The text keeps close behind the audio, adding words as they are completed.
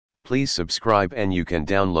Please subscribe and you can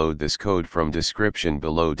download this code from description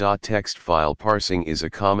below. Text file parsing is a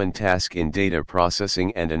common task in data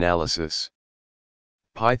processing and analysis.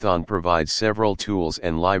 Python provides several tools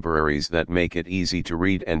and libraries that make it easy to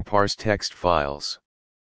read and parse text files.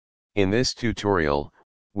 In this tutorial,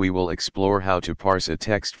 we will explore how to parse a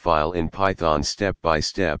text file in Python step by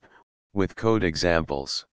step, with code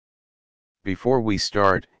examples. Before we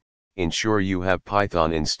start, ensure you have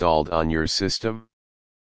Python installed on your system.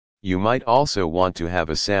 You might also want to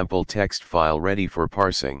have a sample text file ready for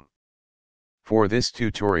parsing. For this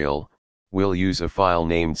tutorial, we'll use a file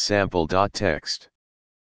named sample.txt.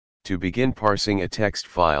 To begin parsing a text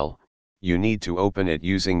file, you need to open it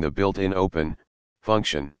using the built-in open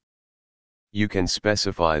function. You can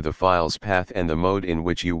specify the file's path and the mode in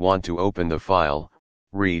which you want to open the file,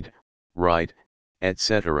 read, write,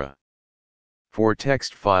 etc. For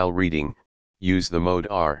text file reading, use the mode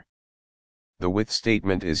R. The with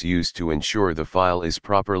statement is used to ensure the file is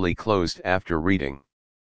properly closed after reading.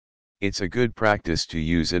 It's a good practice to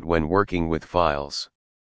use it when working with files.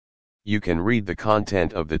 You can read the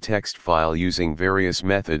content of the text file using various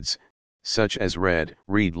methods, such as read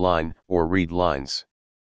line, or read lines.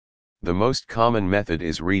 The most common method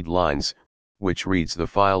is read lines, which reads the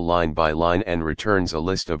file line by line and returns a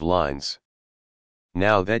list of lines.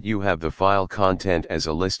 Now that you have the file content as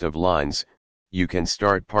a list of lines, you can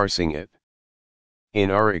start parsing it. In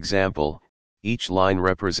our example, each line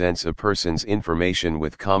represents a person's information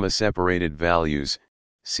with comma-separated values,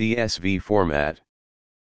 CSV format.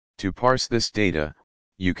 To parse this data,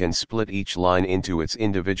 you can split each line into its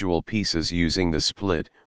individual pieces using the split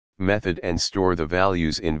method and store the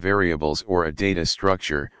values in variables or a data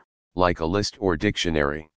structure, like a list or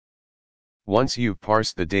dictionary. Once you've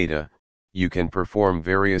parsed the data, you can perform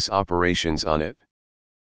various operations on it.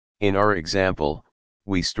 In our example,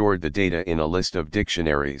 we stored the data in a list of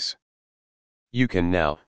dictionaries. You can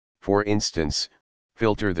now, for instance,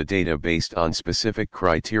 filter the data based on specific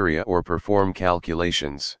criteria or perform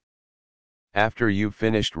calculations. After you've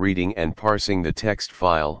finished reading and parsing the text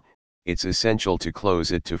file, it's essential to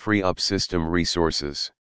close it to free up system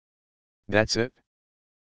resources. That's it.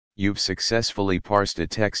 You've successfully parsed a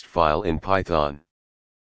text file in Python.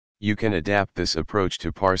 You can adapt this approach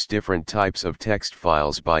to parse different types of text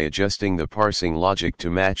files by adjusting the parsing logic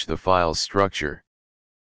to match the file's structure.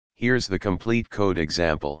 Here's the complete code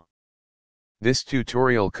example. This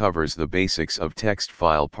tutorial covers the basics of text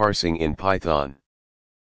file parsing in Python.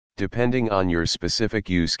 Depending on your specific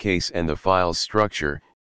use case and the file's structure,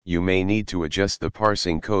 you may need to adjust the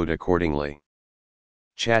parsing code accordingly.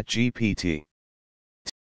 ChatGPT.